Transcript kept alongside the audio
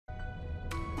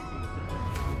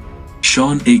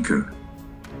Shawn Achor.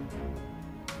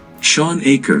 Shawn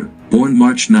Achor, born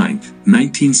March 9,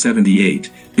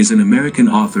 1978, is an American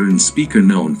author and speaker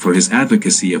known for his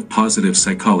advocacy of positive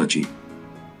psychology.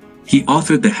 He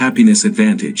authored The Happiness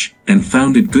Advantage and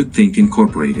founded Good Think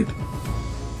Incorporated.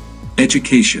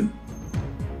 Education.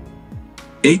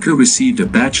 Achor received a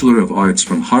Bachelor of Arts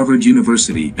from Harvard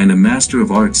University and a Master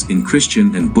of Arts in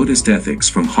Christian and Buddhist Ethics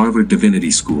from Harvard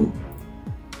Divinity School.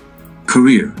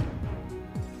 Career.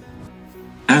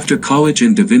 After college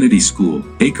and divinity school,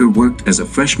 Achor worked as a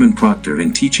freshman proctor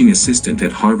and teaching assistant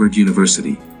at Harvard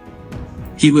University.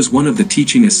 He was one of the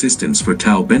teaching assistants for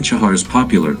Tal Ben-Shahar's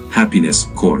popular Happiness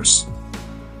course.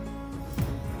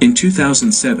 In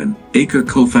 2007, Achor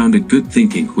co-founded Good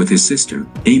Thinking with his sister,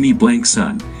 Amy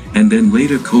Sun, and then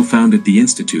later co-founded the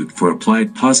Institute for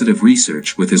Applied Positive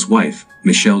Research with his wife,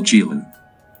 Michelle Gillen.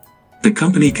 The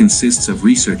company consists of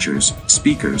researchers,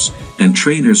 speakers, and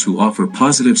trainers who offer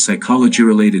positive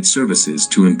psychology-related services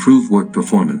to improve work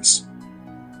performance.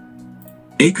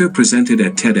 Achor presented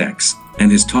at TEDx,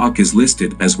 and his talk is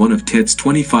listed as one of TED's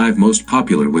 25 most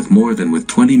popular with more than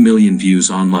 20 million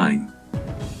views online.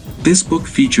 This book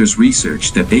features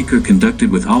research that Achor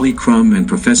conducted with Ollie Crum and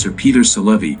Professor Peter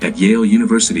Salovey at Yale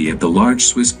University at the large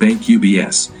Swiss bank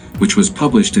UBS, which was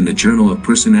published in the Journal of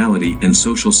Personality and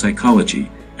Social Psychology,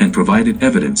 and provided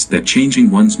evidence that changing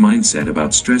one's mindset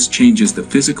about stress changes the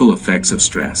physical effects of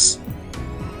stress.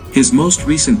 His most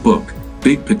recent book,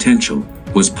 Big Potential,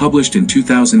 was published in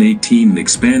 2018 and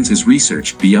expands his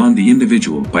research beyond the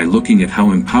individual by looking at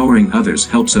how empowering others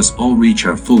helps us all reach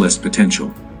our fullest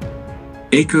potential.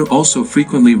 Achor also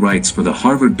frequently writes for the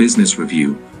Harvard Business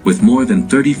Review, with more than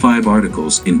 35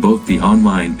 articles in both the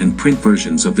online and print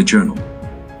versions of the journal.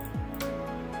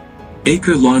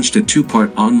 Achor launched a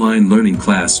two-part online learning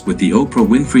class with the Oprah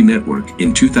Winfrey Network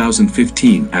in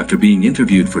 2015 after being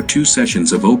interviewed for 2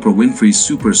 sessions of Oprah Winfrey's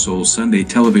Super Soul Sunday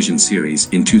television series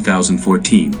in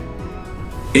 2014.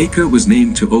 Achor was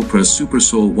named to Oprah's Super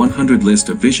Soul 100 list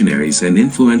of visionaries and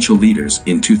influential leaders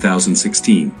in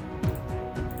 2016.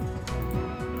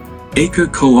 Achor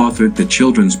co-authored the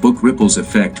children's book Ripple's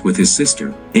Effect with his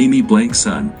sister, Amy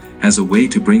Sun, as a way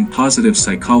to bring positive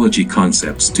psychology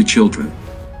concepts to children.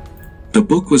 The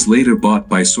book was later bought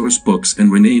by Source Books and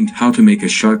renamed How to Make a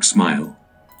Shark Smile.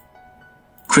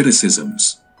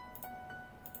 Criticisms.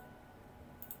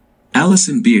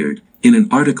 Allison Beard, in an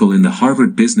article in the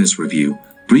Harvard Business Review,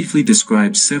 briefly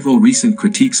describes several recent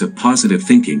critiques of positive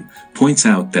thinking, points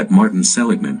out that Martin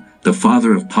Seligman, the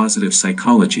father of positive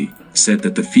psychology, said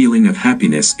that the feeling of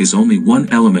happiness is only one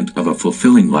element of a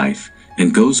fulfilling life,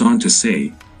 and goes on to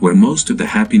say, where most of the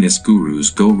happiness gurus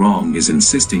go wrong is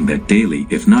insisting that daily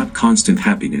if not constant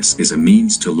happiness is a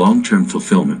means to long-term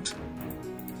fulfillment.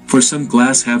 For some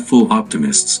glass-half-full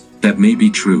optimists, that may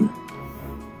be true.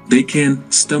 They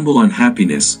can stumble on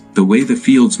happiness, the way the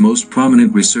field's most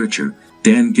prominent researcher,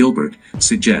 Dan Gilbert,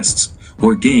 suggests,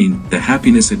 or gain the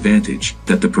happiness advantage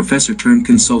that the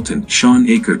professor-turned-consultant Shawn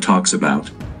Achor talks about,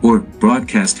 or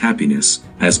broadcast happiness,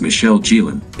 as Michelle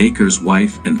Gillen, Achor's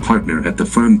wife and partner at the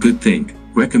firm Good Think,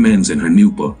 recommends in her new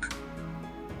book.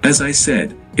 As I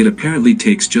said, it apparently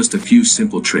takes just a few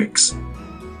simple tricks.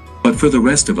 But for the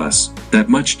rest of us, that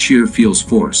much cheer feels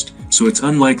forced, so it's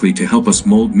unlikely to help us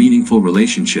mold meaningful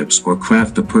relationships or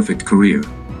craft the perfect career.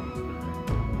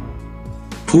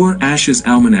 Poor Ash's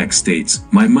Almanac states,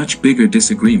 my much bigger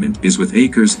disagreement is with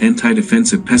Achor's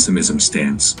anti-defensive pessimism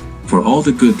stance, for all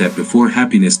the good that before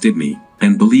happiness did me,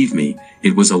 and believe me,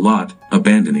 it was a lot,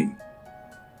 abandoning.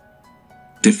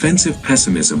 Defensive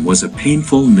pessimism was a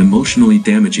painful and emotionally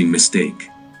damaging mistake.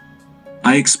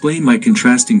 I explain my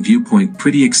contrasting viewpoint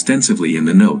pretty extensively in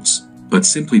the notes, but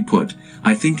simply put,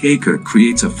 I think Achor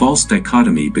creates a false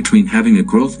dichotomy between having a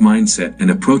growth mindset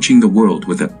and approaching the world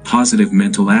with a positive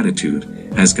mental attitude,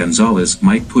 as Gonzalez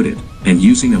might put it, and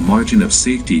using a margin of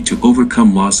safety to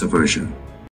overcome loss aversion.